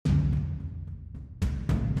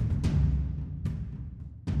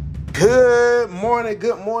Good morning,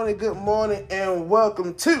 good morning, good morning, and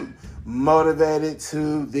welcome to Motivated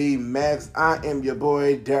to the Max. I am your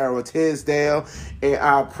boy, Daryl Tisdale, and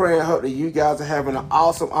I pray and hope that you guys are having an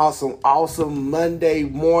awesome Monday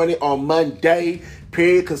morning or Monday,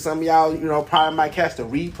 period, because some of y'all, probably might catch the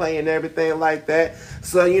replay and everything like that.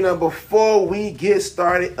 So, before we get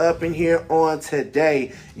started up in here on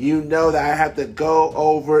today, you know that I have to go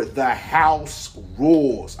over the house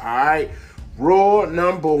rules, all right? Rule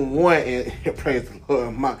number one, and praise the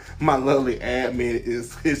Lord, my lovely admin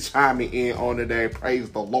is chiming in on today.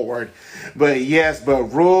 Praise the Lord. But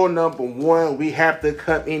rule number one, we have to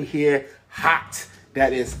come in here hot.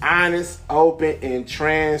 That is honest, open, and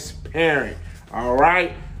transparent. All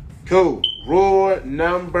right? Cool. Rule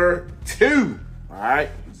number two. All right?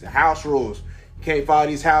 It's the house rules. Can't follow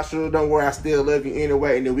these house rules, don't worry, I still love you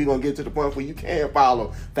anyway, and then we're going to get to the point where you can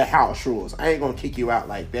follow the house rules. I ain't going to kick you out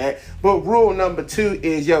like that. But rule number two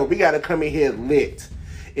is, we got to come in here lit.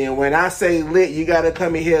 And when I say lit, you got to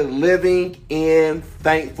come in here living in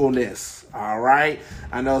thankfulness. All right?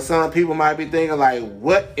 I know some people might be thinking, like,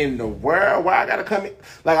 what in the world? Why I got to come in?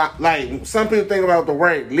 Like some people think about the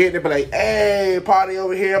word lit. They be like, hey, party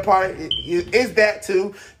over here, party. It's that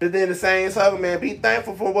too. But then the same token, man, be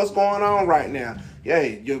thankful for what's going on right now. Yeah,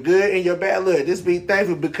 you're good and you're bad. Look, just be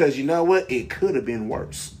thankful because you know what? It could have been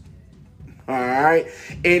worse. All right.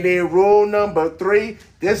 And then rule number three,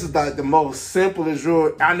 this is like the most simplest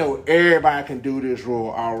rule. I know everybody can do this rule.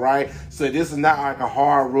 All right. So this is not like a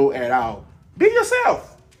hard rule at all. Be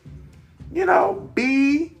yourself.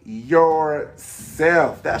 Be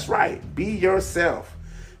yourself. That's right. Be yourself.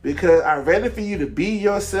 Because I'd rather for you to be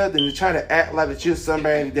yourself than to try to act like that you're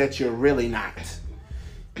somebody that you're really not.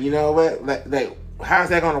 You know what? Like how's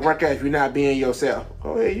that going to work out if you're not being yourself?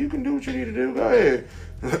 Go ahead. You can do what you need to do. Go ahead.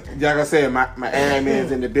 Like I said, my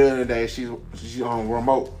admin's in the building today. She's on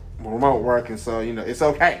remote working, so it's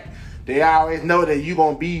okay. They always know that you're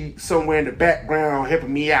gonna be somewhere in the background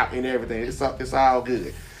helping me out and everything. It's all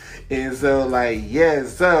good. And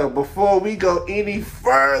so before we go any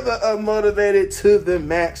further of Motivated to the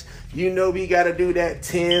Max, we got to do that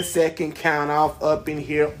 10-second count off up in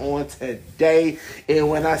here on today. And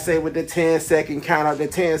when I say with the 10-second count off, the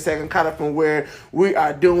 10-second count off from where we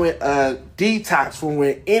are doing a detox from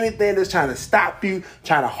where anything that's trying to stop you,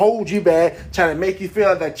 trying to hold you back, trying to make you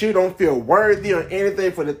feel that you don't feel worthy or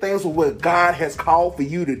anything for the things of what God has called for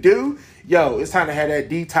you to do. It's time to have that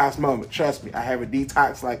detox moment. Trust me, I have a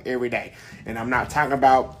detox like every day. And I'm not talking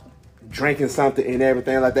about drinking something and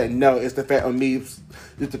everything like that. No, it's the fact of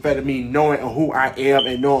me knowing who I am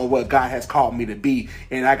and knowing what God has called me to be.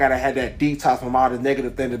 And I gotta have that detox from all the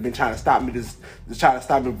negative things that's been trying to stop me, to try to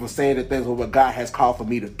stop me from saying the things of what God has called for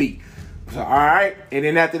me to be. So, all right. And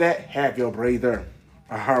then after that, have your breather.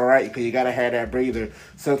 All right, because you got to have that breather.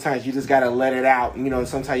 Sometimes you just got to let it out.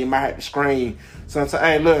 Sometimes you might have to scream.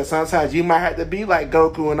 Sometimes you might have to be like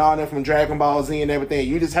Goku and all that from Dragon Ball Z and everything.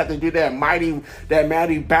 You just have to do that mighty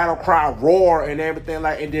battle cry roar and everything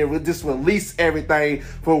and then we'll just release everything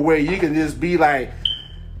for where you can just be like,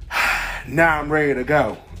 now I'm ready to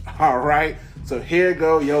go. All right, so here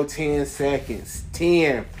go your 10 seconds.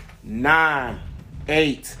 10, 9,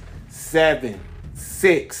 8, 7,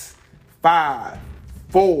 6, 5,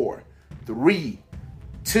 4, 3,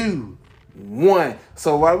 2, 1.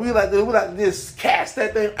 So what we like to just cast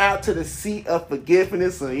that thing out to the sea of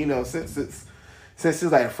forgiveness. So since it's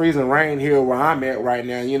like freezing rain here where I'm at right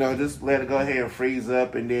now, just let it go ahead and freeze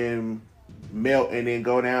up and then melt and then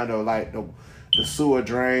go down to the sewer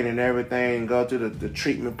drain and everything, and go to the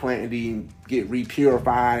treatment plant and then get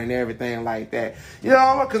repurified and everything like that.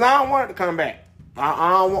 Because I don't want it to come back. I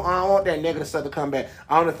don't want that negative stuff to come back.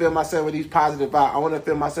 I want to feel myself with these positive vibes. I want to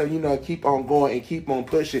feel myself, keep on going and keep on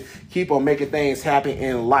pushing, keep on making things happen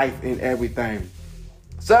in life and everything.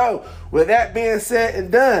 So, with that being said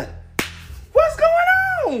and done, what's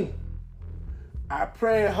going on? I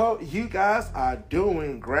pray and hope you guys are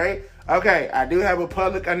doing great. Okay, I do have a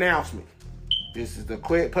public announcement. This is the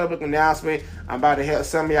quick public announcement. I'm about to help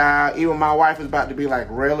some of y'all. Even my wife is about to be like,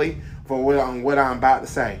 really? For what I'm about to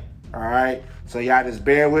say. All right? So y'all just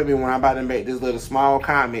bear with me when I'm about to make this little small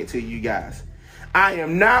comment to you guys. I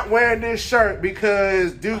am not wearing this shirt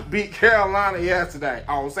because Duke beat Carolina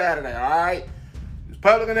on Saturday, all right? It's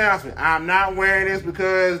public announcement. I'm not wearing this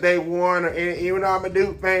because they won, even though I'm a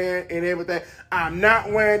Duke fan and everything. I'm not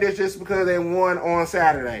wearing this just because they won on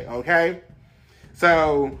Saturday, okay?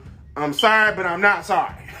 So, I'm sorry, but I'm not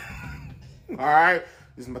sorry. All right?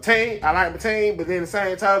 This is my team. I like my team, but then the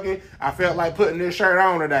same token, I felt like putting this shirt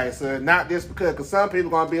on today. So not just because some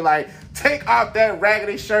people gonna be like, take off that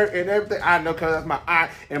raggedy shirt and everything. I know because that's my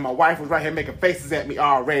aunt and my wife was right here making faces at me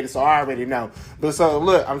already, so I already know. But so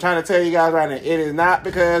look, I'm trying to tell you guys right now, it is not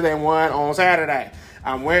because they won on Saturday.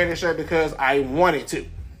 I'm wearing this shirt because I wanted to.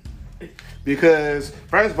 Because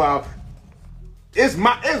first of all, it's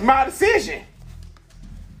my decision.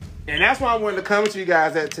 And that's why I wanted to come to you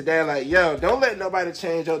guys at today, like, yo, don't let nobody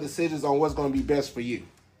change your decisions on what's going to be best for you.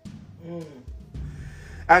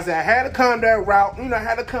 I said, I had to come that route,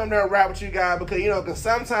 with you guys because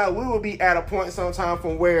sometimes we will be at a point sometime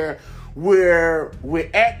from where we're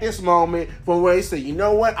at this moment from where you say, you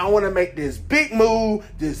know what, I want to make this big move,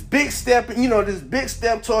 this big step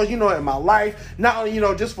towards, in my life, not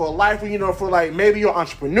only, just for life, for like maybe you're an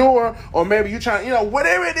entrepreneur or maybe you're trying,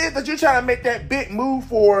 whatever it is that you're trying to make that big move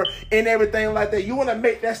for and everything like that. You want to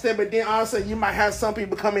make that step, but then all of a sudden you might have some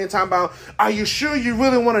people come in and talk about, are you sure you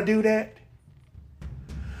really want to do that?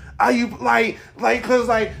 Are you cause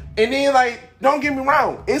and then don't get me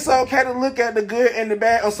wrong. It's okay to look at the good and the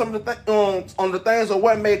bad on some of the on the things or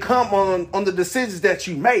what may come on the decisions that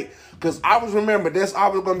you make. Cause I always remember there's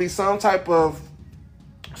always going to be some type of,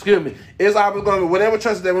 it's always going to be whatever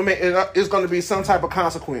choices that we make. It's going to be some type of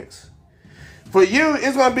consequence. For you,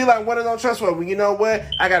 it's going to be like one of those trust where, you know what?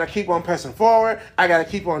 I got to keep on pressing forward. I got to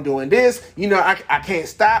keep on doing this. I can't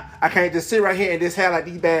stop. I can't just sit right here and just have like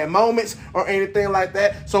these bad moments or anything like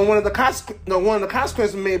that. So one of the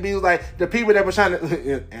consequences may be like the people that were trying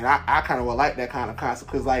to, and I kind of would like that kind of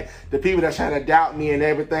consequence. Like the people that trying to doubt me and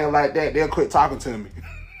everything like that, they'll quit talking to me.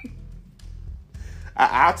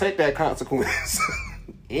 I'll take that consequence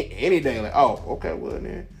any day. Like, oh, okay, well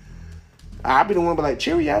then. I'll be the one be like,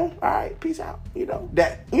 cheerio, all right, peace out.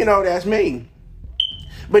 That's me.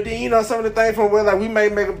 But then, some of the things from where like we may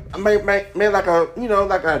make like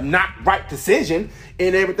a not right decision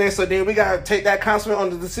and everything. So then we gotta take that consequence on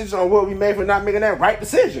the decision on what we made for not making that right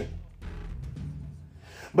decision.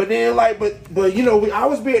 But then we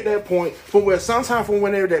always be at that point from where sometimes from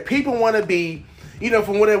whenever that people want to be,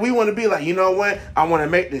 from whatever we want to be like, you know what? I want to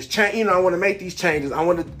make this change. I want to make these changes. I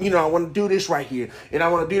want to do this right here, and I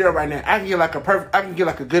want to do that right now. I can get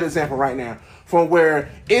like a good example right now from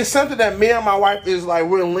where it's something that me and my wife is like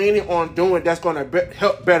we're leaning on doing that's going to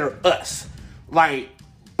help better us, like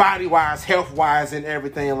body wise, health wise, and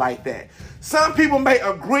everything like that. Some people may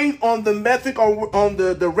agree on the method or on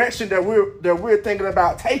the direction that we're thinking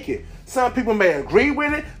about taking. Some people may agree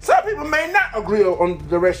with it. Some people may not agree on the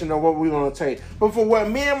direction of what we want to take. But for what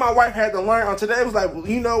me and my wife had to learn on today was like,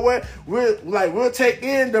 you know what? We'll take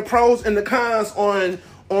in the pros and the cons on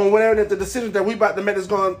whatever the decisions that we about to make that's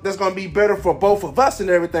going to be better for both of us and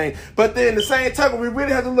everything. But then the same token, we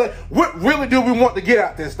really have to look, what really do we want to get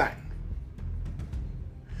out this thing?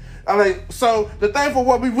 So the thing for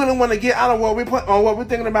what we really want to get out of what we're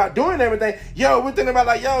thinking about doing and everything, we're thinking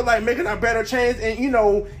about making a better change and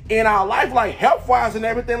in our life, like health wise and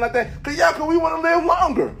everything like that. Cause we want to live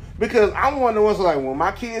longer. Because I'm one of the ones like when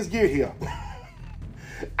my kids get here,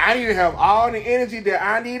 I need to have all the energy that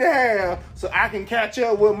I need to have so I can catch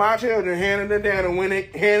up with my children, Hannah and Daniel when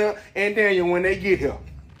they get here.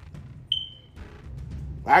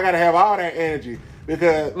 I gotta have all that energy.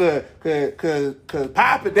 Because look, cause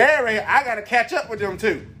Papa Daddy, I gotta catch up with them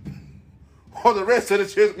too. Or the rest of the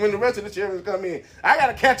children, when the rest of the children come in, I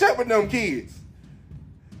gotta catch up with them kids.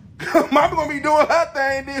 Mama gonna be doing her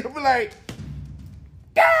thing, then be like,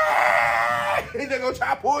 ah! And they gonna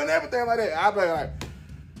try pulling everything like that. I'll be like,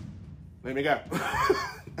 let me go.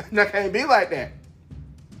 I can't be like that.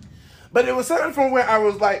 But it was something from where I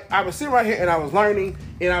was sitting right here and I was learning,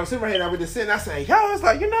 and I was sitting right here and I was just sitting, I said, it's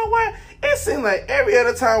like, you know what? It seems like every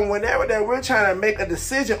other time, whenever that we're trying to make a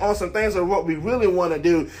decision on some things or what we really want to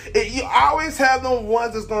do, you always have them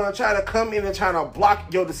ones that's going to try to come in and try to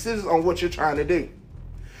block your decisions on what you're trying to do.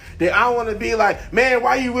 Then I want to be like, man,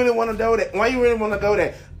 why you really want to do that? Why you really want to go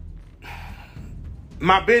there?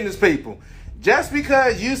 My business people. Just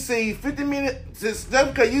because you see 50 minutes, just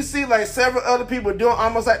because you see like several other people doing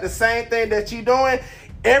almost like the same thing that you're doing,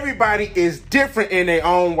 everybody is different in their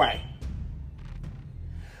own way.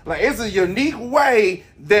 Like it's a unique way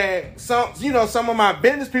that some of my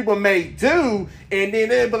business people may do, and then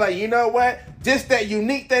they'll be like, you know what? Just that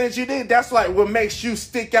unique thing that you did, that's like what makes you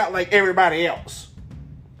stick out like everybody else.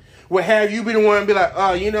 Would have you be the one to be like,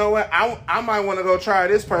 oh, you know what? I might want to go try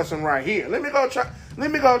this person right here. Let me go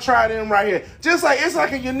try them right here. Just like it's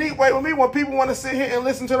like a unique way with me when people want to sit here and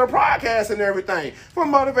listen to the podcast and everything. From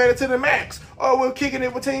Motivated to the Max. Or we're kicking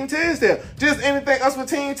it with Team Tisdale. Just anything else with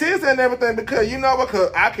Team Tisdale and everything. Because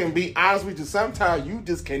because I can be honest with you, sometimes you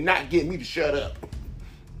just cannot get me to shut up.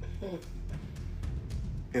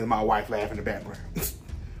 And my wife laughing in the background.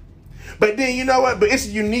 But then, you know what? But it's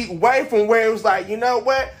a unique way from where it was like, you know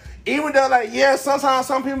what? Even though, like, yeah, sometimes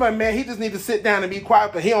some people like, man, he just need to sit down and be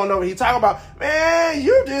quiet because he don't know what he talking about. Man,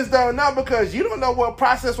 you just don't know because you don't know what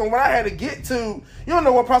process from what I had to get to. You don't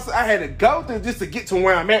know what process I had to go through just to get to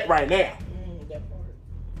where I'm at right now. That part.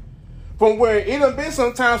 From where it done been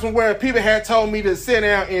sometimes from where people had told me to sit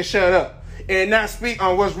down and shut up and not speak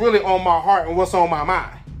on what's really on my heart and what's on my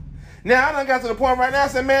mind. Now, I done got to the point right now, I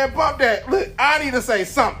said, man, bump that. Look, I need to say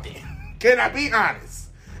something. Can I be honest?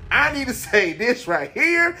 I need to say this right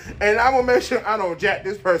here, and I'm gonna make sure I don't jack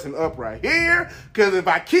this person up right here. Because if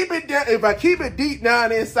I keep it down, if I keep it deep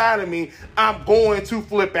down inside of me, I'm going to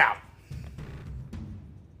flip out.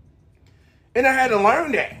 And I had to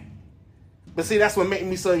learn that. But see, that's what makes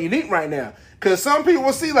me so unique right now. Because some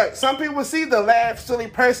people see the laugh, silly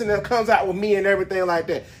person that comes out with me and everything like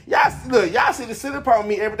that. Y'all see the silly part with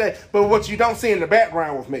me every day, but what you don't see in the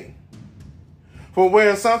background with me. From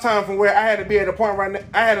where I had to be at a point right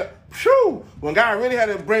now, when God really had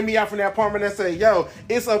to bring me out from that apartment and say, yo,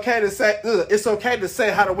 it's okay to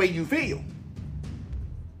say how the way you feel.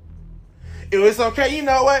 It's okay, you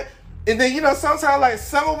know what? And then, you know, sometimes, like,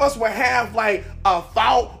 some of us will have, like, a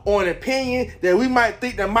thought or an opinion that we might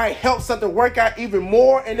think that might help something work out even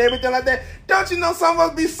more and everything like that. Don't you know some of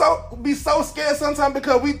us be so scared sometimes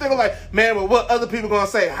because we think like, man, well, what other people gonna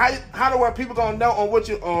say? How the world people gonna know on what's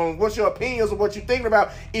your opinions or what you're thinking about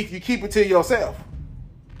if you keep it to yourself?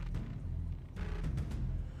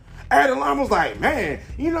 And I was like, man,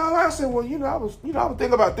 you know, I said, well, I was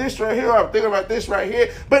thinking about this right here. I was thinking about this right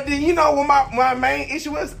here. But then, you know, what my main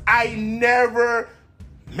issue was, I never,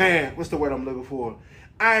 man, what's the word I'm looking for?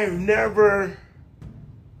 I never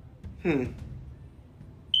put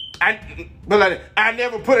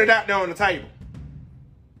it out there on the table.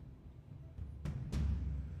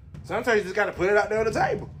 Sometimes you just got to put it out there on the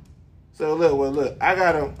table. So look, I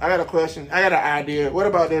got a question. I got an idea. What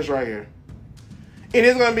about this right here? And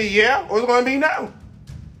it's going to be yeah or it's going to be no.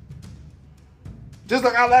 Just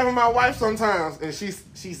like I laugh at my wife sometimes, and she's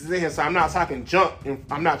in here, so I'm not talking junk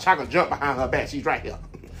behind her back. She's right here.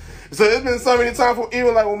 So it's been so many times,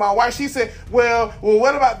 even like with my wife, she said, well,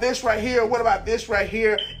 what about this right here? What about this right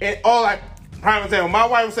here? And all like, prime example, my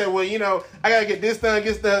wife would say, well, you know, I got to get this done,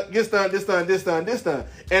 this done.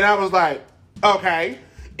 And I was like, okay.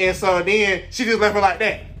 And so then she just left it like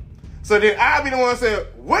that. So then I'd be the one that said,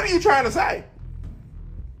 what are you trying to say?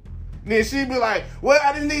 And then she'd be like, well,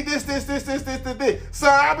 I just need this. So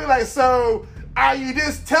I'd be like, so are you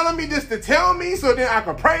just telling me this to tell me so then I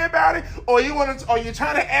can pray about it? Or you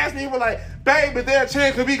trying to ask me, like, babe, is there a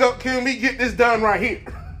chance can we get this done right here?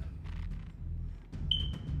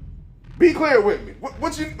 Be clear with me.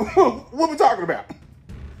 What we talking about?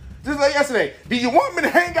 Just like yesterday, do you want me to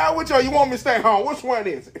hang out with you or you want me to stay home? Which one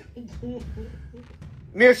is it?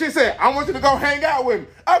 Then she said, I want you to go hang out with me.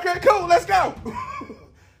 Okay, cool, let's go.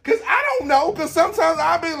 Because I don't know, because sometimes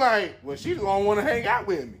I'll be like, well, she don't want to hang out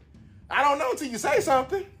with me. I don't know until you say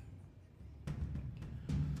something.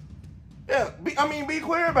 Yeah, be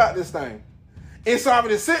clear about this thing. And so I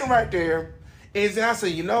was just sitting right there, and then I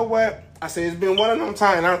said, you know what? I said, it's been one of them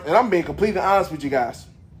times, and I'm being completely honest with you guys.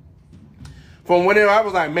 From whenever I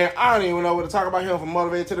was like, man, I don't even know what to talk about him from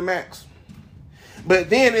Motivated to the Max. But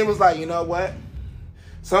then it was like, you know what?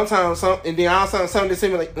 Sometimes, and then all of a sudden, something just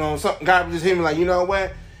hit me like, God just hit me like, you know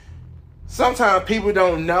what? Sometimes people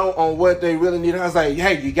don't know on what they really need. I was like,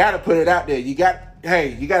 hey, you got to put it out there. They got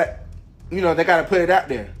to put it out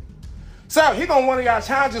there. So here goes one of y'all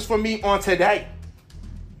challenges for me on today.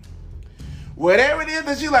 Whatever it is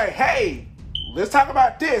that you like, hey, let's talk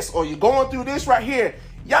about this, or you're going through this right here.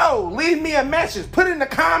 Yo, leave me a message. Put it in the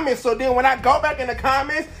comments so then when I go back in the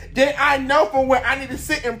comments, then I know from where I need to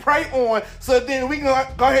sit and pray on so then we can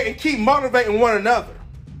go ahead and keep motivating one another.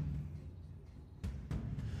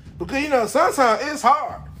 Because, you know, sometimes it's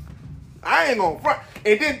hard. I ain't gonna front.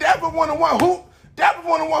 And then definitely one of the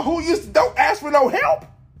one who used to don't ask for no help.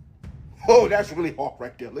 Oh, that's really hard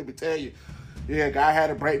right there. Let me tell you. Yeah, God had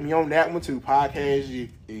to break me on that one too. Podcast,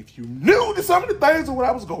 if you knew some of the things of what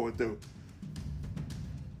I was going through.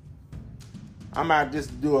 I might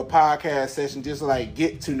just do a podcast session just to like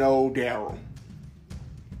get to know Daryl.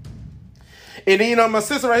 And then, you know, my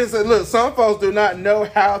sister right here said, look, some folks do not know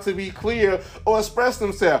how to be clear or express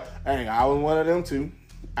themselves. Hey, I was one of them too.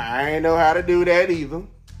 I ain't know how to do that either.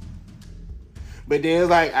 But then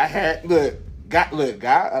it's like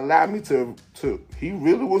God allowed me to he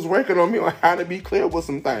really was working on me on how to be clear with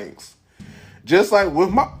some things. Just like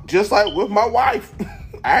with my wife.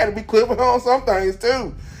 I had to be clear with her on some things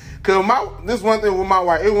too. Cause this one thing with my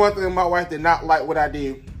wife, it was one thing my wife did not like what I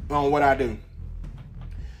did on what I do.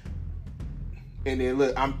 And then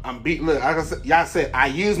look, I'm beat. Look, like I said, y'all said I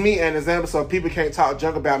use me as an example so people can't talk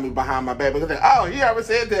junk about me behind my back. Because oh, he already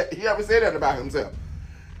said that. He already said that about himself.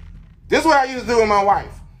 This is what I used to do with my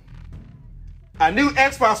wife. A new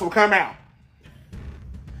Xbox will come out.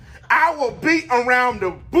 I will beat around the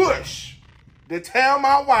bush to tell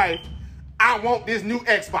my wife I want this new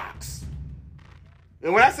Xbox.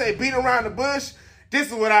 And when I say beat around the bush, this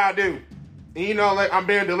is what I'll do. And you know, like I'm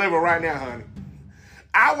being delivered right now, honey.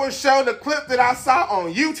 I will show the clip that I saw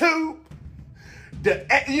on YouTube,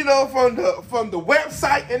 from the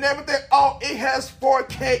website and everything. Oh, it has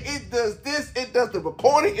 4K. It does this. It does the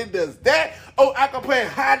recording. It does that. Oh, I can play in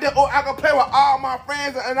high def. Oh, I can play with all my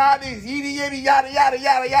friends and all these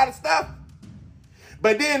yada stuff.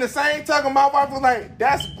 But then the same time, my wife was like,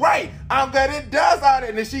 "That's great. I'm glad it does all that."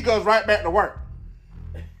 And then she goes right back to work.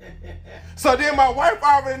 So then my wife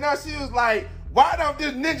already knows. She was like, why don't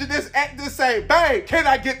this ninja just say, babe, can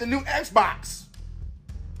I get the new Xbox?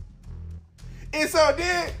 And so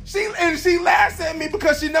then she laughs at me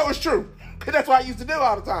because she knows it's true. Because that's what I used to do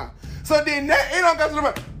all the time. So then it don't go to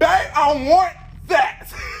the babe, I want that.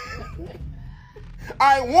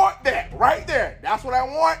 I want that right there. That's what I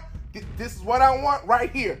want. This is what I want right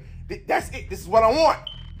here. That's it. This is what I want.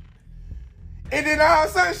 And then all of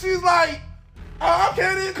a sudden she's like, oh,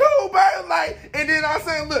 okay, then cool, babe. Like, and then I'm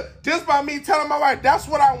saying, look, just by me telling my wife that's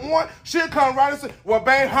what I want, she'll come right and say, well,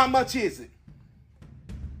 babe, how much is it?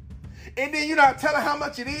 And then, I tell her how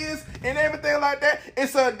much it is and everything like that. And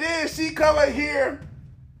so then she come in here,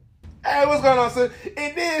 hey, what's going on, son?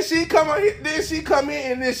 And then she come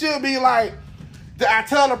in and then she'll be like, I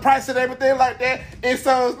tell her the price and everything like that. And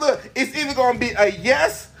so, look, it's either going to be a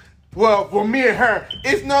yes, well, for me and her,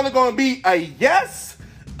 it's not going to be a yes,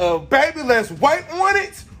 baby, let's wait on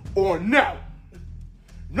it, or no.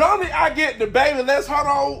 Normally I get the baby, let's hold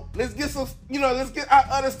on, let's get some, let's get our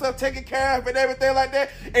other stuff taken care of and everything like that,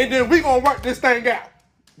 and then we gonna work this thing out.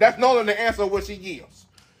 That's normally the answer of what she gives.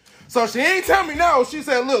 So she ain't tell me no. She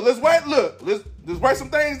said, let's work some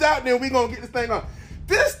things out, then we gonna get this thing on.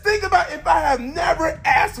 Just think about if I have never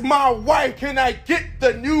asked my wife, can I get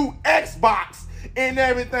the new Xbox and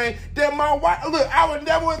everything, then my wife, I would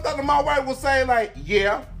never have thought that my wife would say like,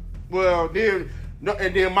 yeah. Well, then, no,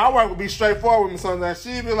 and then my wife would be straightforward with me sometimes.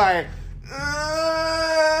 She'd be like,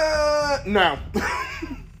 no.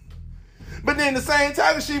 But then the same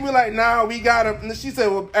time, she'd be like, nah, we gotta. And she said,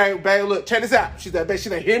 well, hey, babe, look, check this out. She said,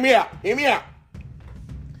 hear me out.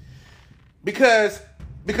 Because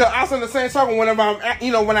also in the same time, whenever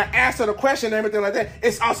when I ask her the question and everything like that,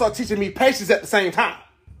 it's also teaching me patience at the same time.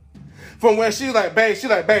 From where she's like, babe,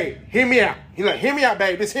 hear me out. He's like, hear me out,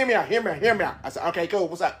 babe. Just hear me out. I said, okay, cool.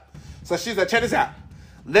 What's up? So she's like, check this out.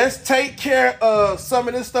 Let's take care of some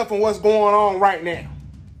of this stuff and what's going on right now.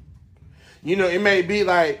 It may be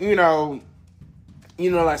like,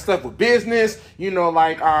 like stuff with business,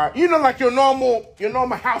 like your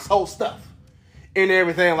normal household stuff and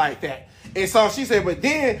everything like that. And so she said, but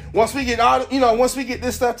then once we get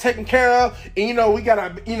this stuff taken care of, and we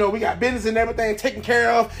got business and everything taken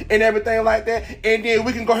care of and everything like that, and then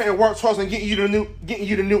we can go ahead and work towards and getting you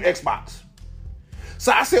the new Xbox.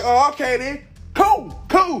 So I said, oh, okay then,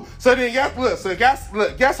 cool. So then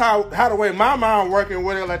guess how the way my mind working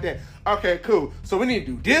with it like that. Okay, cool. So we need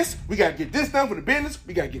to do this. We gotta get this done for the business.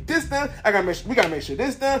 We gotta get this done. We gotta make sure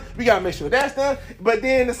this done. We gotta make sure that's done. But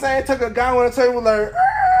then the same took a guy on the table like,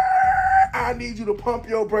 I need you to pump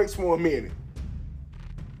your brakes for a minute.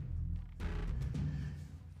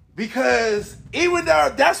 Because even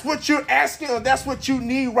though that's what you're asking or that's what you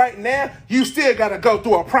need right now, you still got to go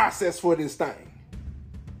through a process for this thing.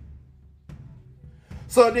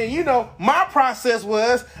 So then, my process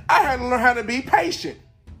was I had to learn how to be patient.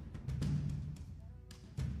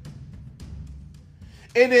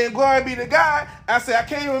 And then glory be to God, I said, I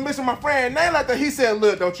can't even mention my friend's name like that. He said,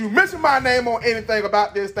 look, don't you mention my name on anything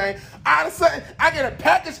about this thing. All of a sudden, I get a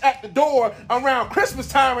package at the door around Christmas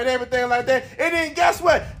time and everything like that. And then guess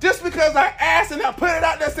what? Just because I asked and I put it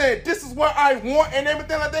out there saying, this is what I want and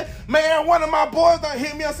everything like that, man, one of my boys done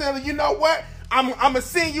hit me up saying, you know what? I'm going to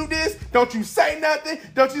send you this. Don't you say nothing.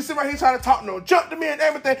 Don't you sit right here trying to talk no junk to me and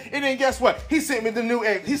everything. And then guess what? He sent me a new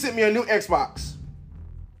Xbox.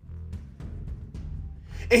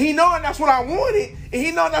 And he knowing that's what I wanted, and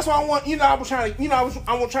he knowing that's what I want. I was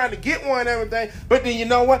trying to get one and everything. But then you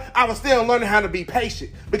know what? I was still learning how to be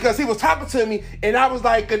patient because he was talking to me, and I was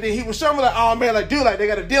like, and then he was showing me like, oh man, like dude, like they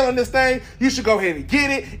got a deal on this thing. You should go ahead and get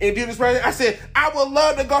it and do this right. I said, I would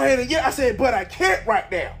love to go ahead and get it. I said, but I can't right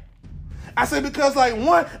now. I said, because like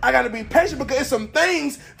one, I got to be patient because it's some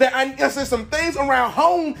things that I said some things around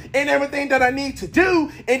home and everything that I need to do.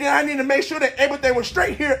 And then I need to make sure that everything was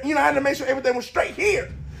straight here. You know, I had to make sure everything was straight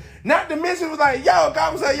here. Not to mention, it was like, yo,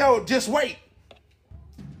 God was like, yo, just wait.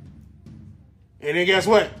 And then guess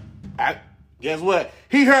what? Guess what?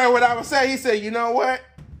 He heard what I was saying. He said, you know what?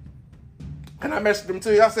 And I messaged him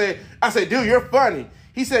too. I said, dude, you're funny.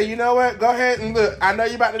 He said, you know what? Go ahead and look. I know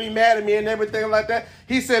you're about to be mad at me and everything like that.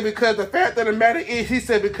 He said, because the fact of the matter is, he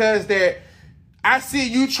said, because that I see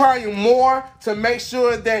you trying more to make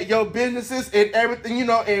sure that your businesses and everything, you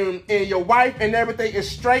know, and your wife and everything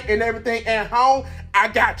is straight and everything at home. I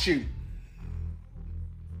got you.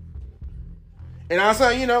 And I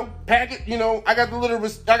said, you know, packet, you know, I got the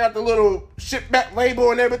little ship back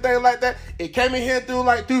label and everything like that. It came in here through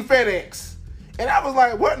FedEx. And I was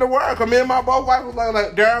like, what in the world? Cause me and my both wife was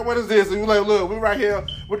like, Darren, what is this? And we like, look, we right here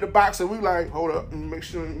with the box, and we like, hold up and make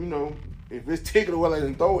sure, you know, if it's ticking well, let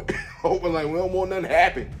him throw it. Hoping like we don't want nothing to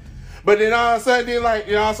happen. But then all of a sudden,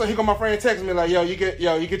 here come my friend text me like, you get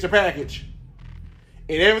your package.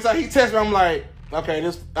 And every time he texts me, I'm like, okay,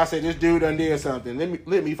 this dude done did something.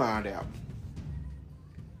 Let me find out.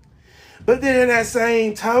 But then in that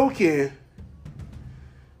same token,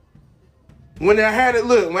 when I had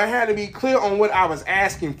to be clear on what I was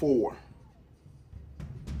asking for.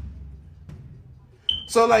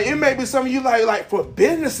 So like it may be some of you like for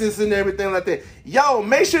businesses and everything like that. Yo,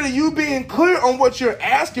 make sure that you being clear on what you're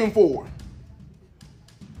asking for.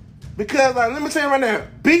 Because like let me tell you right now,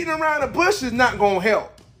 beating around the bush is not gonna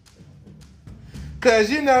help.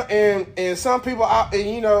 Cause you know, and some people out, and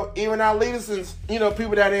you know, even our leaders and you know,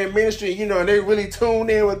 people that are in ministry, you know, and they really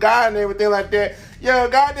tuned in with God and everything like that. Yo,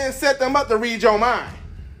 God didn't set them up to read your mind.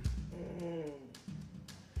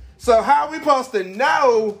 So how are we supposed to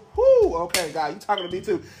know? Okay, God, you talking to me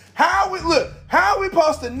too. How are we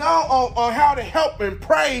supposed to know on how to help and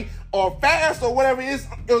pray or fast or whatever it is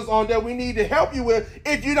on that we need to help you with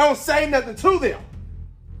if you don't say nothing to them?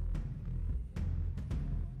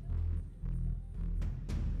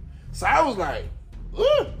 So I was like,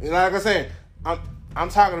 ugh. And like I said, I'm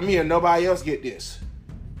talking to me and nobody else get this.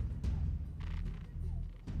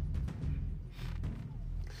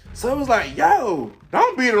 So it was like, yo,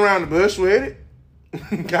 don't beat around the bush with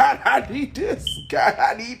it. God, I need this. God,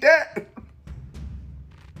 I need that.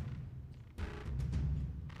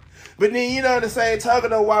 But then, you know, the same token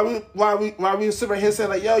though, while we sitting here saying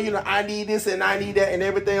like, yo, you know, I need this and I need that and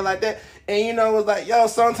everything like that. And you know, it's like, yo,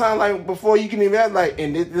 sometimes like before you can even ask, like,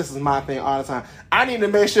 and this is my thing all the time. I need to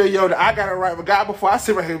make sure, yo, that I got it right with God before I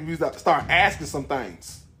sit right here and start asking some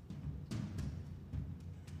things.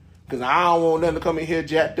 Because I don't want them to come in here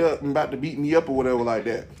jacked up and about to beat me up or whatever like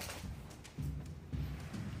that.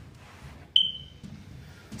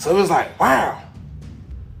 So it was like, wow.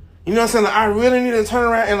 You know what I'm saying? Like, I really need to turn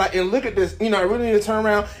around and look at this. You know, I really need to turn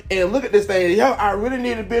around and look at this thing. Yo, I really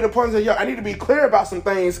need to be at a point that, yo, I need to be clear about some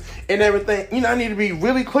things and everything. You know, I need to be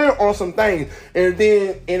really clear on some things.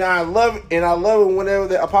 And I love it whenever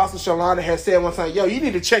the Apostle Shalanda has said one time, yo, you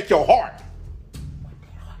need to check your heart.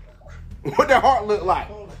 What that heart look like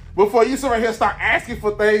before you sit right here and start asking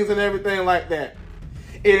for things and everything like that.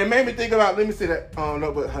 And it made me think about, let me see that.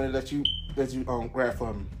 No, but honey, let you grab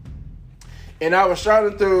for me. And I was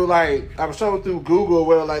showing through Google or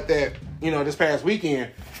whatever like that, you know, this past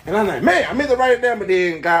weekend. And I'm like, man, I meant to write it down, but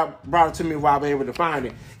then God brought it to me while I was able to find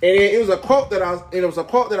it. And it was a quote that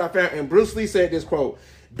I found, and Bruce Lee said this quote: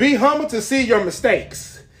 "Be humble to see your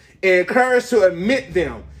mistakes, and encouraged to admit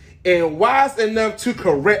them, and wise enough to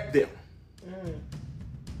correct them."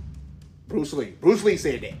 Bruce Lee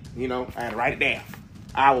said that. You know, I had to write it down.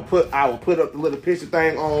 I will put up the little picture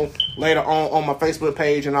thing on later on my Facebook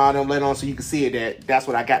page and all them later on so you can see it. That's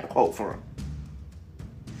what I got the quote from.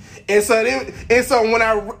 And so when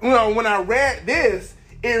I read this,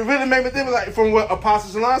 it really made me think like from what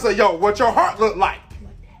Apostle Shalanda said, yo, what your heart look like.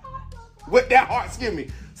 What that heart, excuse me.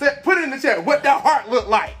 Put it in the chat. What that heart look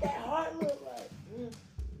like.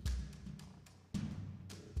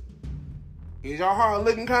 Is your heart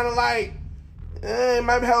looking kind of like it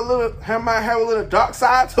might have a little dark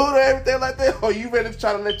side to it or everything like that? Or you ready to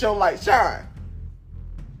try to let your light shine?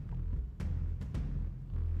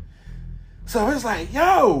 So it's like,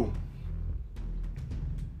 yo,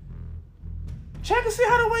 check and see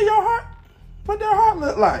how the way what that heart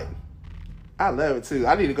look like. I love it too.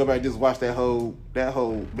 I need to go back and just watch that whole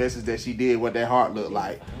message that she did, what that heart looked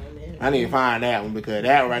like. I need to find that one because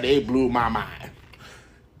that right there blew my mind.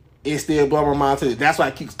 It still blew my mind too. That's why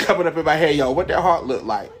it keeps coming up in my head, yo, what that heart look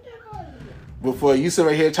like. before you sit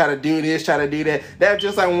right here try to do this, try to do that. That's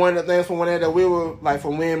just like one of the things from when that we were like,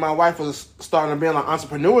 from when my wife was starting to be like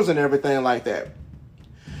entrepreneurs and everything like that.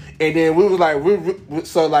 And then we was like,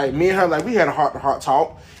 so like me and her, like we had a heart-to-heart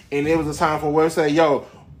talk, and it was a time for where we say, yo,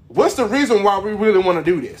 what's the reason why we really want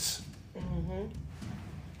to do this?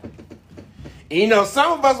 You know,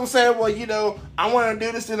 some of us will say, well, you know, I want to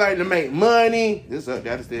do this to make money. This up,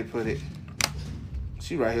 I just did put it.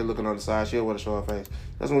 She right here looking on the side. She don't want to show her face.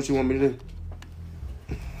 That's what you want me to do.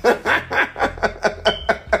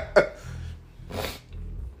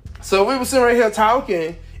 So we were sitting right here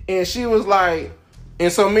talking, and she was like,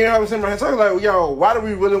 and so me and her was sitting right here talking like, yo, why do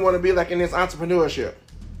we really want to be like in this entrepreneurship?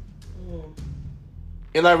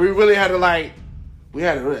 And like we really had to we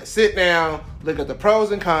had to really sit down, look at the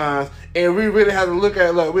pros and cons, and we really had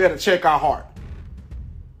to we had to check our heart.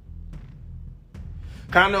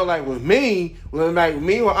 Kind of like with me, being like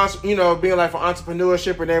for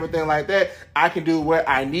entrepreneurship and everything like that, I can do what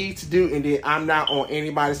I need to do, and then I'm not on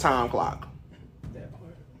anybody's time clock. That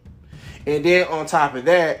part. And then on top of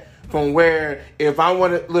that, from where if I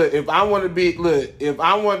want to be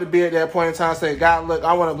at that point in time, say, God, look,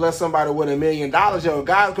 I want to bless somebody with $1 million. Yo,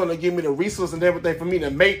 God's going to give me the resources and everything for me to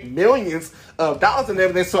make millions of dollars and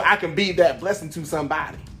everything, so I can be that blessing to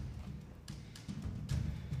somebody.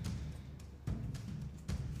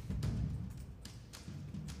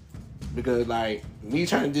 Because like me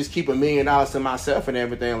trying to just keep $1 million to myself and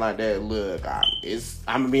everything like that, look,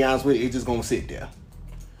 I'm gonna be honest with you, it's just gonna sit there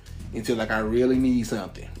until like I really need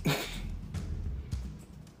something.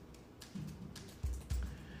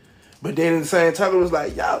 But then in the same time, it was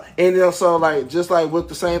like, yo, and then so like just like with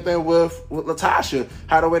the same thing with Latasha,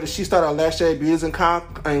 how the way that she started Lash Shade Beauty and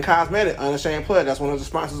Cosmetic, Unashamed Plug. That's one of the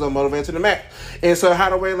sponsors of Motivated to the Max. And so how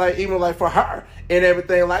the way like even like for her and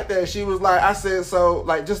everything like that, she was like, I said, so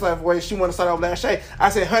like just like the way she want to start off Lash Shade, I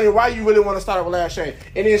said, honey, why you really want to start off with Lash Shade?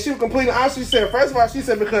 And then she was completely honest. She said, first of all,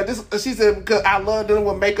 because I love dealing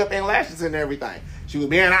with makeup and lashes and everything. She was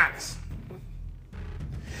being honest.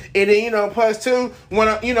 And then, plus two, one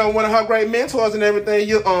of her great mentors and everything,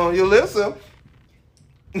 Yulissa,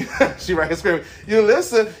 she right here screaming,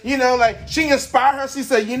 Yulissa, like she inspired her. She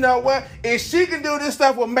said, you know what? If she can do this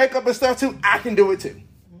stuff with makeup and stuff too, I can do it too.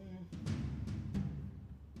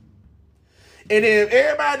 And then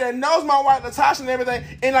everybody that knows my wife, Latasha and everything,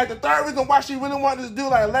 and like the third reason why she really wanted to do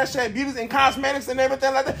like Lash Shade Beauties and Cosmetics and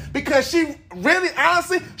everything like that, because she really,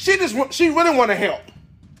 honestly, she really want to help.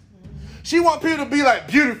 She want people to be like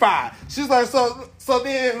beautified. She's like, so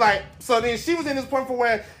then she was in this point for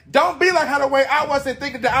where don't be like how the way I was and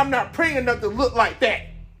thinking that I'm not pretty enough to look like that.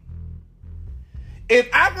 If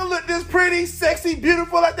I can look this pretty, sexy,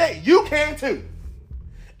 beautiful like that, you can too.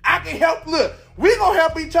 I can help. Look, we gonna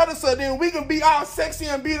help each other so then we can be all sexy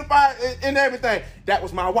and beautified and everything. That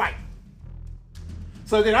was my wife.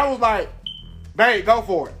 So then I was like, babe, go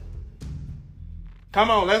for it.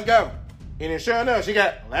 Come on, let's go. And then sure enough, she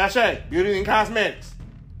got Lash Shade Beauty and Cosmetics.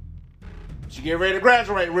 She get ready to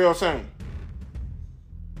graduate real soon.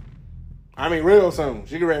 Real soon.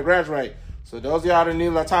 She get ready to graduate. So those of y'all that need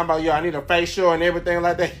like talking about, I need a facial and everything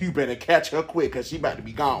like that, you better catch her quick because she about to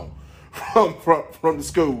be gone from the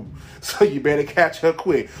school. So you better catch her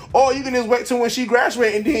quick. Or you can just wait till when she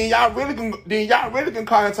graduates and then y'all really can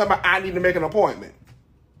call and talk about, I need to make an appointment.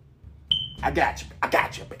 I got you.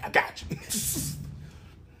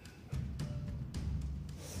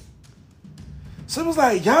 So it was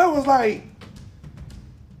like, y'all was like,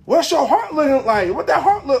 what's your heart looking like? What that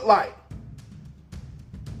heart look like?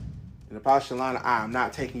 And Apostle Shalana, I'm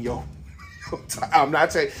not taking your I'm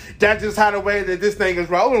not taking, that's just how the way that this thing is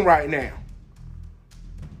rolling right now.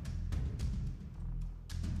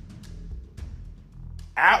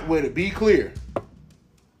 Out with it, be clear.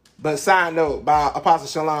 But side note, by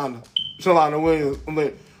Apostle Shalana Williams,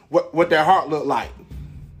 what that heart look like.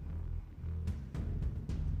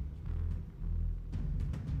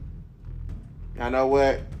 I know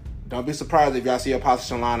what? Don't be surprised if y'all see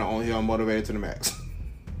Apostle Shalana on here on Motivated to the Max.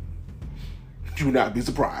 Do not be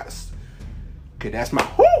surprised. Okay, that's my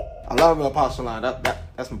I love my Apostle Shalana.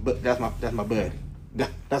 That's my buddy.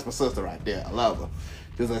 That's my sister right there. I love her.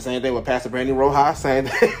 Just the same thing with Pastor Brandon Rojas. Same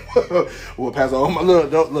thing with Pastor Omar.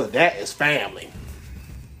 Look, that is family.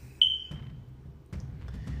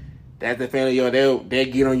 That's the family. They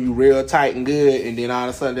get on you real tight and good, and then all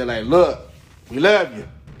of a sudden they're like, look, we love you.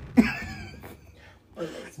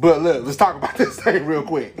 But look, let's talk about this thing real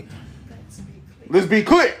quick. Let's be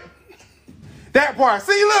clear. That part.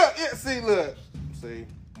 See,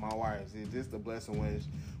 my wife. See, this is the blessing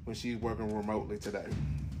when she's working remotely today.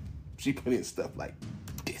 She put in stuff like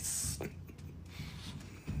this.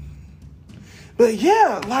 But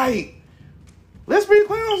yeah, like, Let's be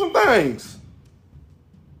clear on some things.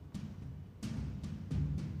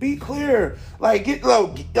 Be clear. Like, get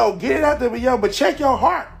it out there, but check your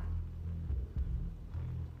heart.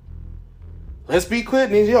 Let's be clear,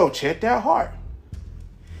 then, check that heart.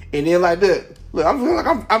 And then like that, look, I'm feeling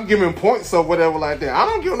like I'm giving points or whatever like that. I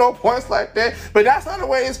don't give no points like that, but that's not the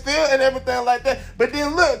way it's feel and everything like that. But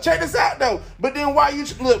then look, check this out though. But then while you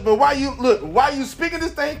speaking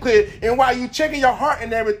this thing clear and while you checking your heart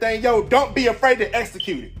and everything, don't be afraid to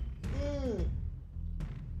execute it.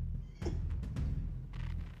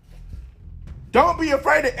 Don't be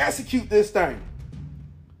afraid to execute this thing.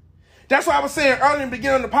 That's why I was saying earlier in the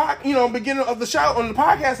beginning of the beginning of the show on the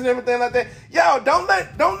podcast and everything like that. Don't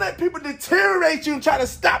let people deteriorate you and try to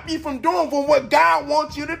stop you from doing what God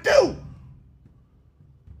wants you to do.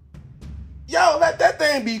 Let that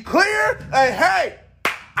thing be clear. Like, hey,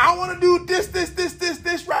 I want to do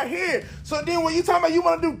this right here. So then when you talking about you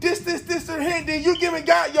want to do this right here, and then you giving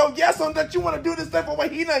God your yes on that you want to do this stuff for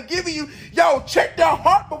what he not giving you. Check your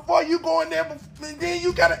heart before you go in there, and then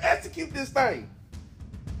you got to execute this thing.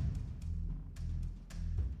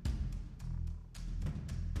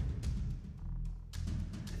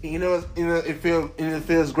 It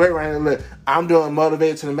feels great right now. Look, I'm doing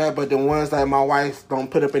Motivated to the Max, but the ones that my wife don't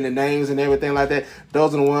put up in the names and everything like that,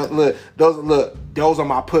 those are the ones. Those are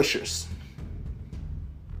my pushers.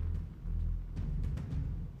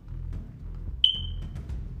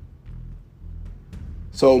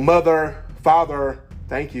 So, mother, father,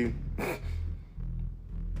 thank you.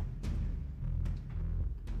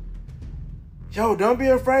 Don't be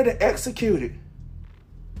afraid to execute it.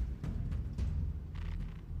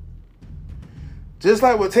 Just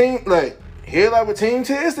like with Team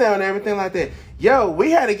Tisdale and everything like that.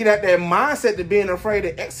 We had to get out that mindset to being afraid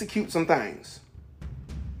to execute some things.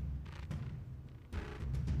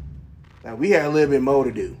 Like, we had a little bit more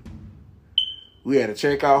to do. We had to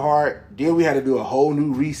check our heart. Then we had to do a whole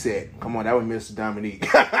new reset. Come on, that was Mr. Dominique.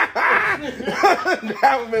 That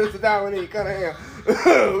was Mr. Dominique. Come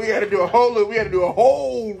on. We had to do a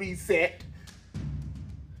whole reset.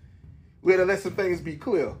 We had to let some things be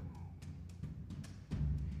clear.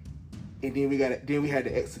 And then we had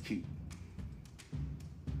to execute.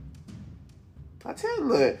 I tell you,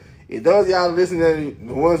 look, if those of y'all listening to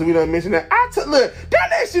the ones that we don't mention that, look, that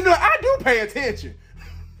lets you know I do pay attention.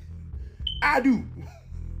 I do.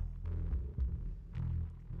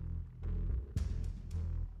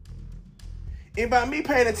 And by me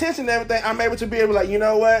paying attention to everything, I'm able to be able to, like, you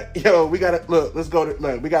know what? We gotta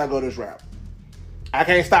we gotta go this route. I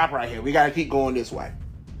can't stop right here. We gotta keep going this way.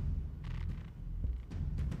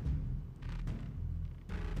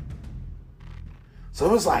 So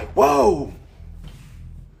it was like, whoa.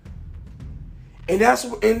 And that's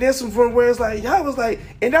from where it's like,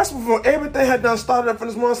 and that's from everything had done started up from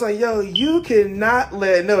this morning. It's like, you cannot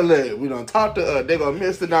look, we don't talk to they go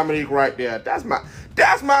Mr. Dominique right there. That's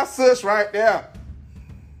my sis right there.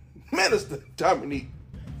 Minister Dominique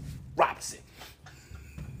Robinson.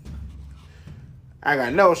 I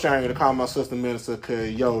got no shame to call my sister minister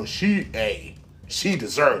because she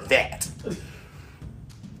deserved that.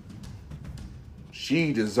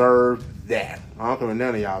 She deserved that. I don't care what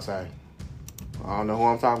none of y'all say. I don't know who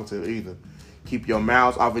I'm talking to either. Keep your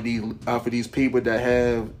mouths off of these people that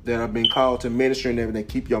have been called to ministry and everything.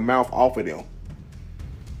 Keep your mouth off of them.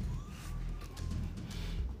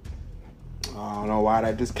 I don't know why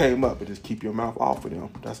that just came up, but just keep your mouth off of them.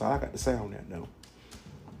 That's all I got to say on that though.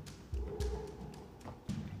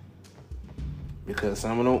 Because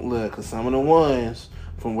some of the ones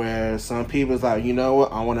from where some people's like, you know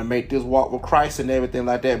what, I want to make this walk with Christ and everything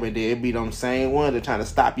like that, but it be them same ones that trying to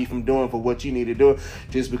stop you from doing for what you need to do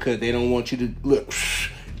just because they don't want you to look.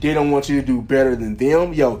 They don't want you to do better than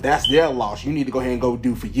them. That's their loss. You need to go ahead and go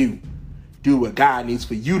do for you. Do what God needs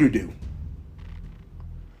for you to do.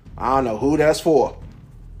 I don't know who that's for.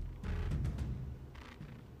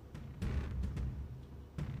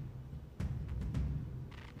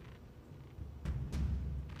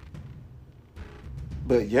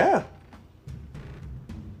 But yeah,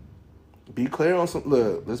 be clear on some.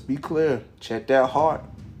 Look, let's be clear. Check that heart.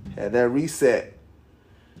 Have that reset.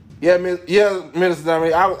 Yeah, Minister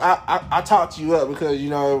Dominic. I talked you up because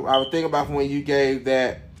I was thinking about when you gave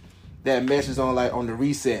that message on the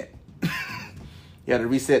reset. You had to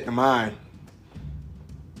reset the mind.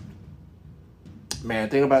 Man,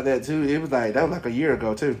 think about that too. It was that was like a year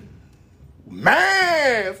ago too.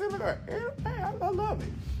 Man, I love it.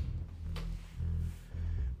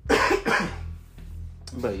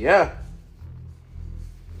 But yeah,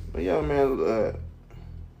 man.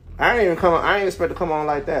 I ain't expect to come on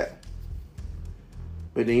like that.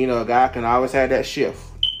 But then God can always have that shift.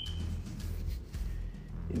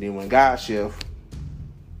 And then when God shift,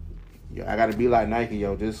 yo, I gotta be like Nike,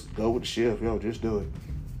 yo, just go with the shift, yo, just do it.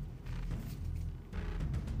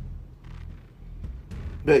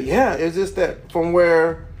 But yeah, it's just that from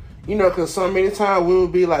where, because so many times we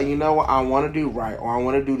would be like, you know what, I want to do right, or I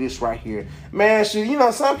want to do this right here. Man,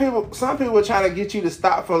 shit, some people are trying to get you to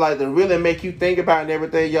stop for like to really make you think about it and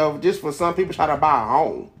everything, yo, just for some people trying to buy a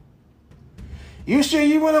home. You sure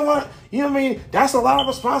you wouldn't want, that's a lot of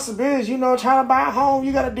responsibilities, trying to buy a home,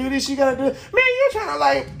 you gotta do this, you gotta do it. Man,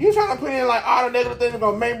 you trying to put in like all the negative things that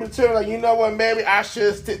gonna make me tell like, you know what, maybe I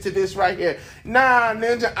should stick to this right here. Nah,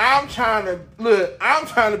 ninja, I'm trying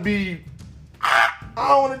to be, I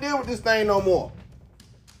don't want to deal with this thing no more.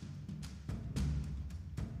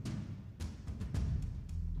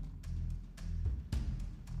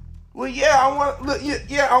 Well, yeah, I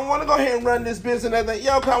want to go ahead and run this business and everything.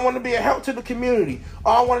 Yo, because I want to be a help to the community.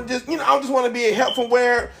 Or I want to just, I just want to be a help from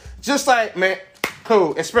where, just like, man,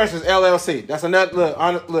 cool, Expressions LLC. That's another,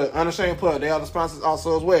 unashamed plug. They are the sponsors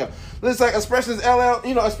also as well. Looks like Expressions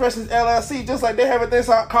Expressions LLC, just like they have a thing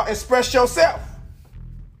called Express Yourself.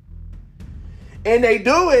 And they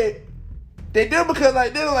do it because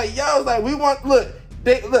like, they're like, yo, it's like, we want,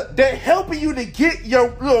 they're helping you to get your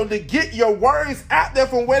words out there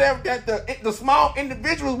from whatever that the small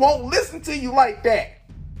individuals won't listen to you like that.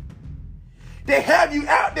 They have you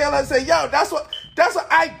out there like say, yo, that's what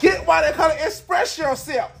I get why they call it Express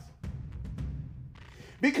Yourself.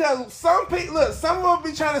 Because some people, some of us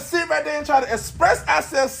be trying to sit right there and try to express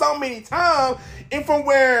ourselves so many times, and from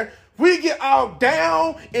where we get all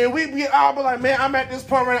down and we get all be like, man, I'm at this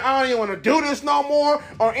point right now, I don't even want to do this no more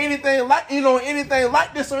or anything like, anything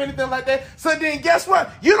like this or anything like that. So then guess what?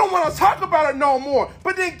 You don't want to talk about it no more.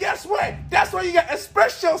 But then guess what? That's why you got to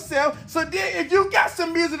express yourself. So then if you got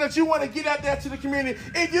some music that you want to get out there to the community,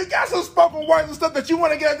 if you got some spoken words and stuff that you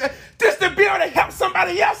want to get out there, just to be able to help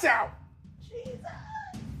somebody else out. Jesus.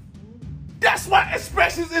 That's why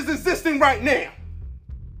Expressions is existing right now.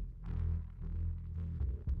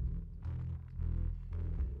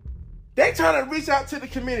 They trying to reach out to the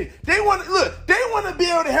community. They want to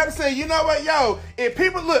be able to have to say, you know what, yo, if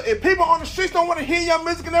people on the streets don't want to hear your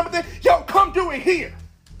music and everything, yo, come do it here.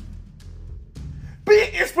 Be an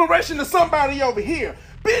inspiration to somebody over here.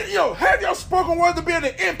 Have your spoken word to be able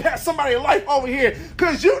to impact somebody's life over here.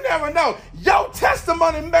 Cause you never know. Your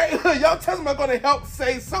testimony gonna help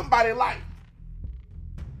save somebody's life.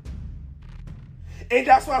 And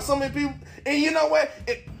that's why so many people, and you know what?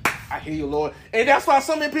 I hear you, Lord. And that's why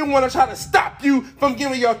so many people want to try to stop you from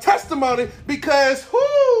giving your testimony because,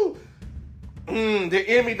 the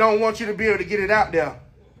enemy don't want you to be able to get it out there.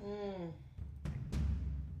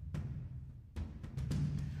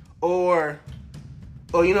 Or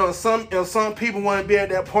some people want to be at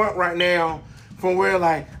that point right now from where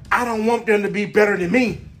like, I don't want them to be better than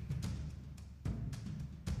me.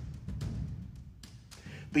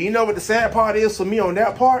 But you know what the sad part is for me on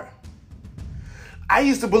that part? I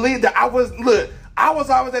used to believe that I was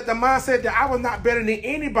always at the mindset that I was not better than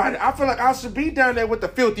anybody. I feel like I should be down there with the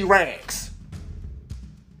filthy rags.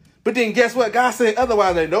 But then guess what? God said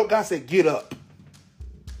otherwise. Like, nope, God said, get up.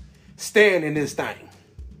 Stand in this thing.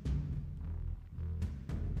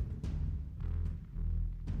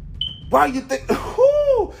 Why you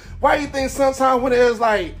think sometimes when it was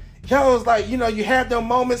like, you have them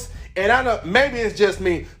moments. And I know maybe it's just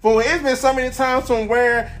me. But it's been so many times from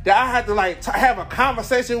where that I had to have a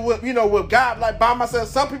conversation with God like by myself.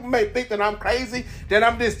 Some people may think that I'm crazy, that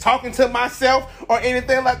I'm just talking to myself or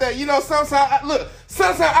anything like that.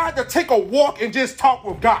 Sometimes I have to take a walk and just talk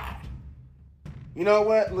with God. You know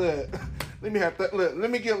what? Look, let me get 30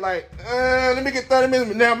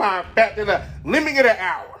 minutes. Now my back to that. Let me get an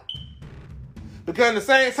hour. Because at the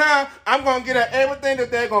same time, I'm going to get at everything that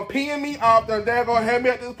they're going to pin me off. They're going to have me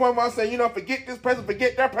at this point where I say, forget this person,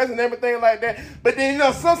 forget that person, and everything like that. But then,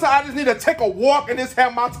 sometimes I just need to take a walk and just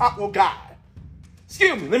have my talk with God.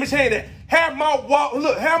 Excuse me, let me change that. Have my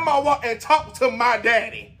walk and talk to my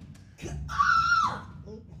daddy.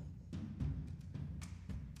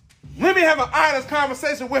 Let me have an honest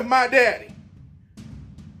conversation with my daddy.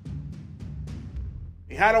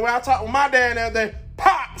 And how the way I talk with my dad and everything,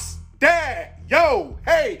 Pops, Dad, yo,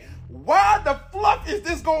 hey, why the fluff is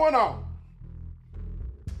this going on?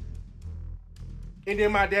 And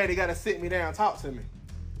then my daddy got to sit me down and talk to me.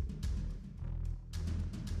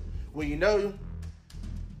 Well, you're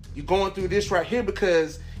going through this right here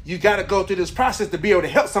because you got to go through this process to be able to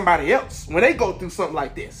help somebody else when they go through something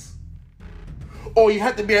like this. Or you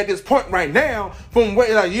have to be at this point right now from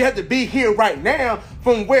where you have to be here right now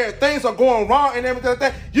from where things are going wrong and everything like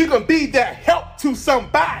that. You can be that help to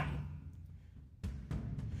somebody.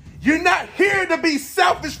 You're not here to be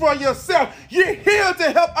selfish for yourself. You're here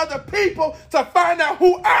to help other people to find out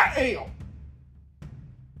who I am.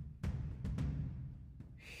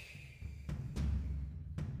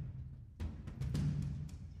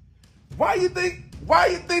 Why you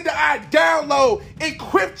think that I download,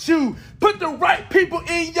 equip you, put the right people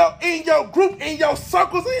in your group, in your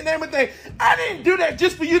circles, and everything? I didn't do that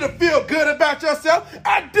just for you to feel good about yourself.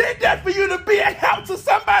 I did that for you to be a help to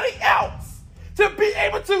somebody else. To be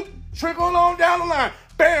able to trickle on down the line.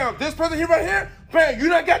 Bam, this person here right here. Bam, you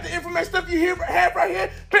done got the information stuff you have right here.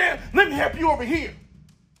 Bam, let me help you over here.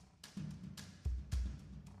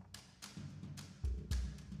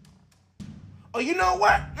 Oh, you know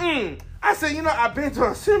what? I said, I've been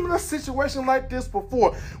to a similar situation like this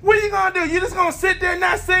before. What are you going to do? You just going to sit there and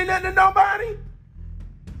not say nothing to nobody? Yo,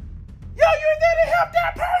 you're there to help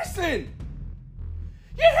that person.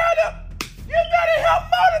 You're there to help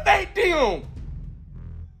motivate them.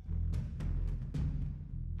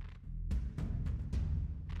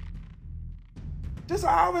 Just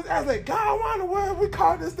I always ask, like, God, why in the world we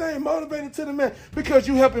call this thing motivated to the man? Because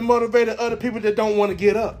you helping motivate other people that don't want to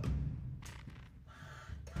get up.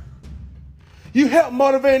 You help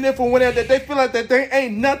motivate them from whenever they feel like that they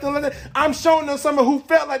ain't nothing like that. I'm showing them someone who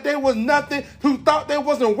felt like they was nothing, who thought they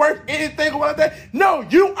wasn't worth anything or like that. No,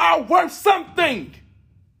 you are worth something.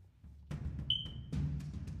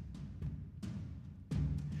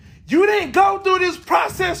 You didn't go through this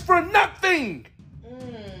process for nothing.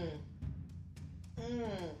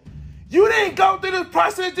 You didn't go through this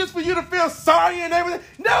process just for you to feel sorry and everything.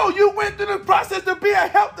 No, you went through the process to be a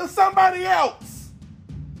help to somebody else.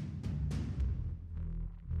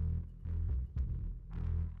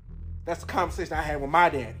 That's the conversation I had with my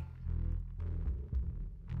daddy.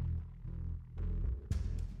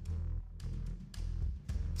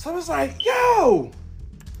 So it's like, yo.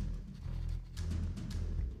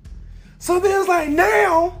 So then it's like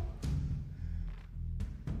now,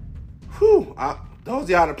 those of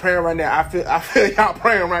y'all that praying right now, I feel y'all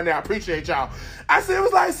praying right now. I appreciate y'all. I said it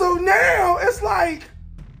was like, so now it's like,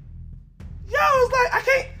 it's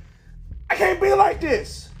like I can't be like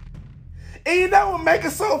this. And you know what make it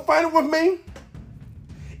so funny with me?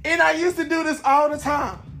 And I used to do this all the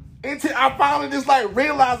time until I finally just like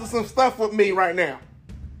realizing some stuff with me right now.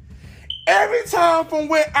 Every time from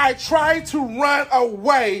when I try to run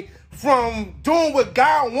away from doing what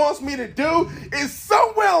God wants me to do, is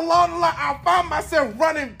somewhere along the line I find myself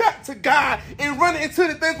running back to God and running into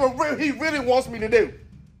the things what He really wants me to do.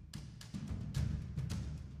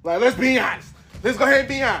 Like, let's be honest. Let's go ahead and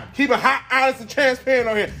be honest. Keep it hot, honest, and transparent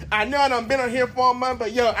on here. I know I done been on here for a month, but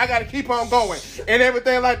I got to keep on going and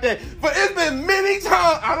everything like that. But it's been many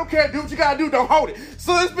times, I don't care, do what you got to do, don't hold it.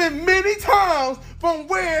 So it's been many times from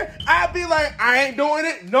where I be like, I ain't doing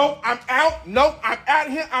it. Nope, I'm out. Nope, I'm out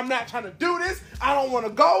of here. I'm not trying to do this. I don't want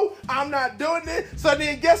to go. I'm not doing it. So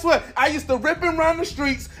then guess what? I used to rip and run the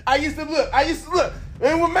streets. I used to look. And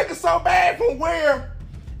it would make it so bad from where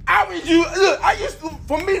I used to,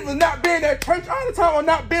 for me to not being at church all the time or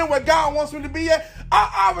not being where God wants me to be at,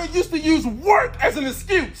 I always used to use work as an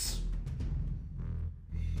excuse.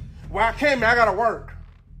 Well, I came here, I gotta work.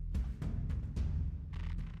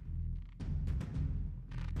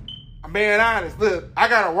 I'm being honest, look, I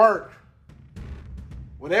gotta work.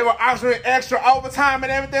 When they were offering extra overtime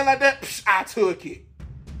and everything like that, I took it.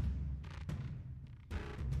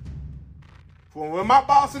 When my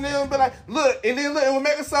boss and them be like, look, and then look, it would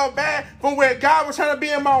make it so bad from where God was trying to be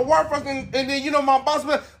in my work, and then, my boss would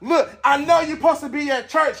be like, look, I know you're supposed to be at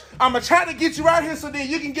church. I'm going to try to get you out here so then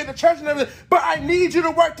you can get to church and everything, but I need you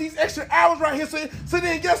to work these extra hours right here. So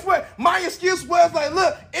then guess what? My excuse was like,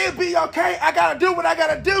 look, it'll be okay. I got to do what I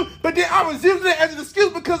got to do. But then I was using it as an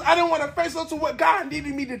excuse because I didn't want to face up to what God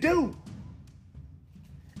needed me to do.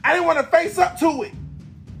 I didn't want to face up to it.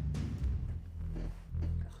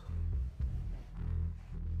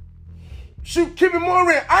 Shoot, keep it more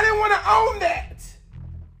real. I didn't want to own that.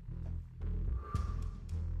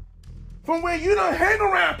 From where you don't hang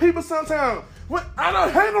around people sometimes. I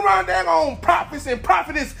don't hang around daggone prophets and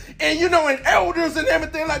prophetess and and elders and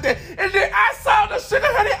everything like that. And then I saw the sugar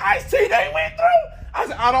honey iced tea they went through. I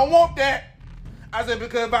said, I don't want that. I said,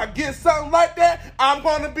 because if I get something like that, I'm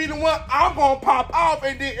going to be the one, I'm going to pop off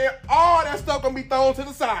and then all that stuff going to be thrown to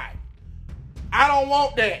the side. I don't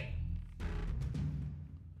want that.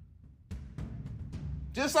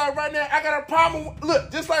 Just like right now, I got a problem.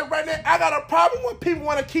 Look, just like right now, I got a problem when people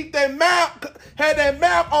want to keep have their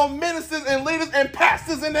mouth on ministers and leaders and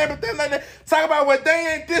pastors and everything like that. Talk about what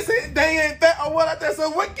they ain't this and they ain't that or what like that. So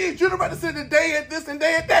what gives you the right to say that they ain't this and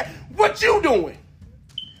they ain't that? What you doing?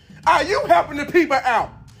 Are you helping the people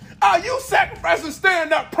out? Are you sacrificing,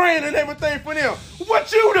 standing up, praying and everything for them?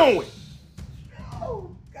 What you doing?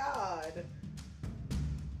 Oh, God.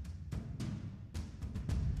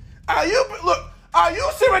 Are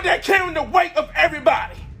you sitting there carrying the weight of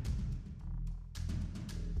everybody?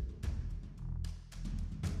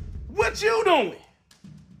 What you doing?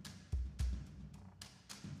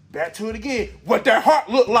 Back to it again. What that heart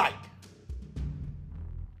look like?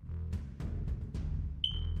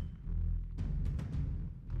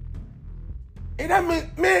 And I mean,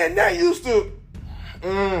 man, that used to.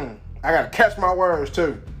 I gotta catch my words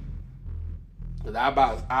too. Cause I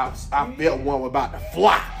felt one was about to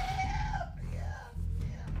fly.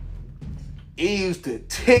 It used to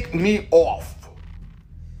tick me off.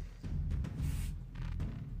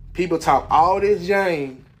 People talk all this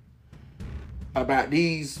game about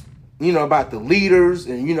these, about the leaders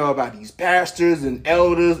and, about these pastors and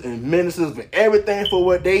elders and ministers for everything for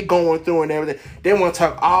what they going through and everything. They want to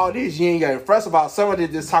talk all this yin yang. First of all, some of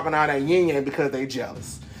them just talking all that yin yang because they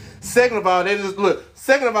jealous. Second of all, they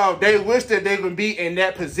wish that they would be in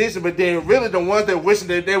that position, but then really the ones that wish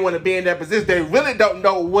that they want to be in that position, they really don't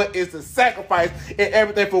know what is the sacrifice and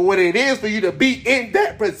everything for what it is for you to be in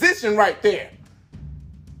that position right there.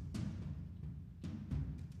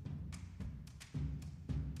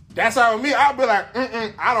 That's how me, I'll be like,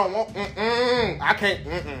 I don't want, I can't,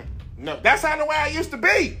 no. That's how the way I used to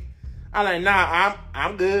be. I'm like, nah,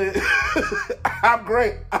 I'm good. I'm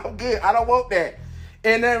great. I'm good. I don't want that.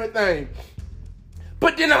 And everything.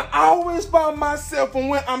 But then I always find myself, and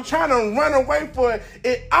when I'm trying to run away for it,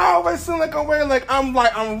 it always seems like a way like I'm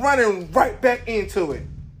running right back into it.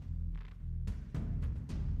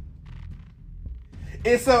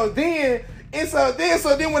 And so then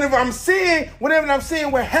whenever I'm seeing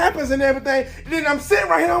what happens and everything, then I'm sitting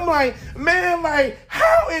right here, I'm like, man, like,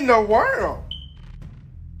 how in the world?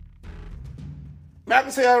 I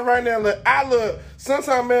can tell you right now,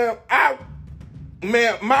 sometimes,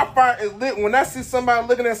 man, my fire is lit when I see somebody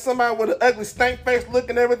looking at somebody with an ugly stank face look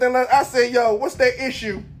and everything. Like, I say, yo, what's their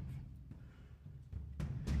issue?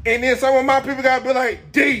 And then some of my people gotta be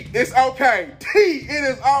like, D, it's okay. D, it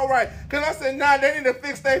is all right. Because I said, nah, they need to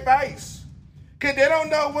fix their face. Because they don't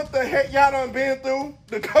know what the heck y'all done been through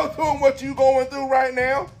to go through what you going through right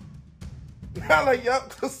now. I'm like, yo,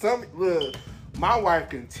 look, my wife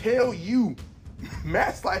can tell you.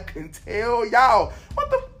 Matt's like, can tell y'all.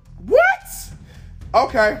 What?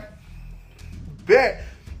 Okay. Bet.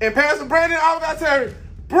 And Pastor Brandon, I gotta tell you,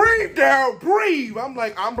 breathe, Daryl, breathe. I'm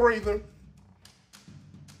like, I'm breathing.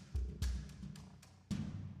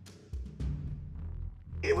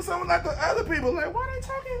 It was something like the other people, like, why they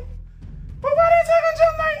talking? But why they talking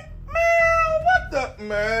just like, man, what the,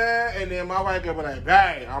 man? And then my wife could be like,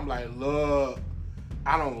 bang. I'm like, look,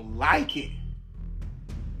 I don't like it.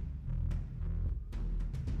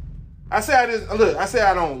 I say I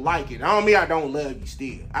don't like it. I don't mean I don't love you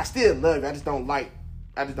still. I still love you. I just don't like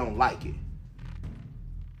it.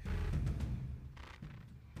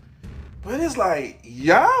 But it's like,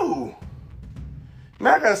 yo,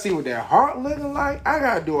 man, I gotta see what that heart looking like. I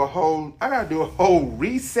gotta do a whole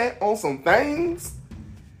reset on some things.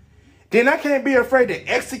 Then I can't be afraid to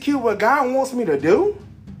execute what God wants me to do.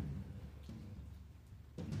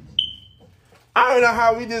 I don't know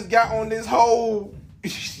how we just got on this whole.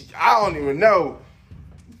 I don't even know.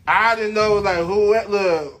 I didn't know, like,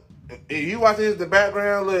 look, if you watching this in the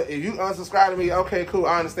background, look, if you unsubscribe to me, okay, cool,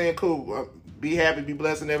 I understand, cool. Be happy, be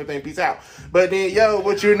blessed, and everything. Peace out. But then, yo,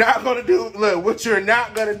 what you're not gonna do is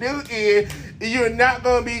you're not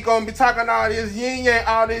gonna be talking all this yin yang,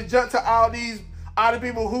 all this junk to all the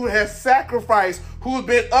people who have sacrificed, who's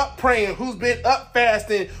been up praying, who's been up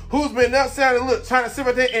fasting, who's been up trying to sit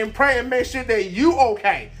right there and pray and make sure that you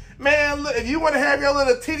okay. Man, look, if you want to have your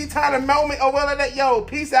little teeny-tiny moment or whatever that, yo,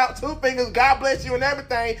 peace out, two fingers, God bless you and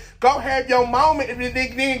everything, go have your moment and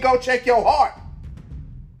then go check your heart.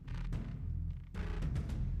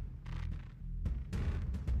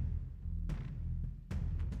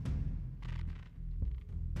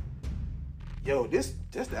 Yo, this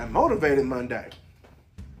that motivated Monday.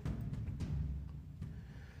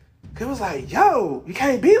 It was like, yo, you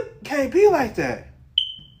can't be like that.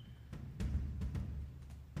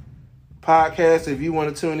 Podcast, if you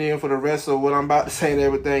want to tune in for the rest of what I'm about to say and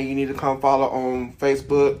everything, you need to come follow on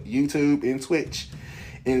Facebook, YouTube, and Twitch.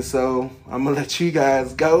 And so I'm going to let you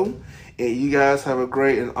guys go. And you guys have a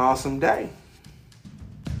great and awesome day.